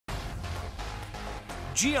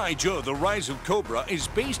G.I. Joe: The Rise of Cobra is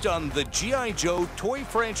based on the G.I. Joe toy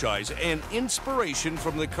franchise and inspiration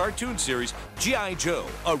from the cartoon series G.I. Joe,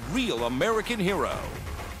 a real American hero.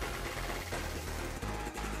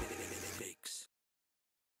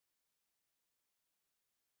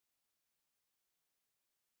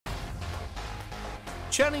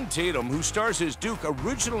 Channing Tatum, who stars as Duke,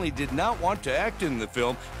 originally did not want to act in the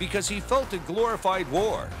film because he felt it glorified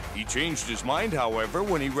war. He changed his mind, however,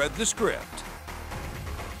 when he read the script.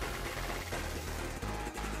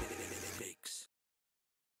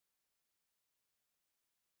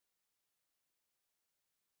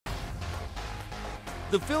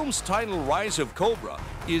 The film's title, Rise of Cobra,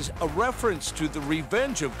 is a reference to the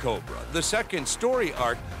Revenge of Cobra, the second story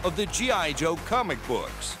arc of the G.I. Joe comic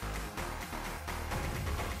books.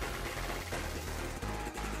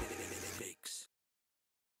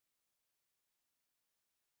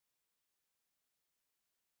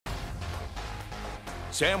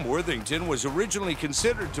 Sam Worthington was originally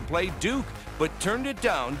considered to play Duke, but turned it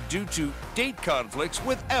down due to date conflicts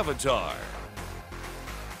with Avatar.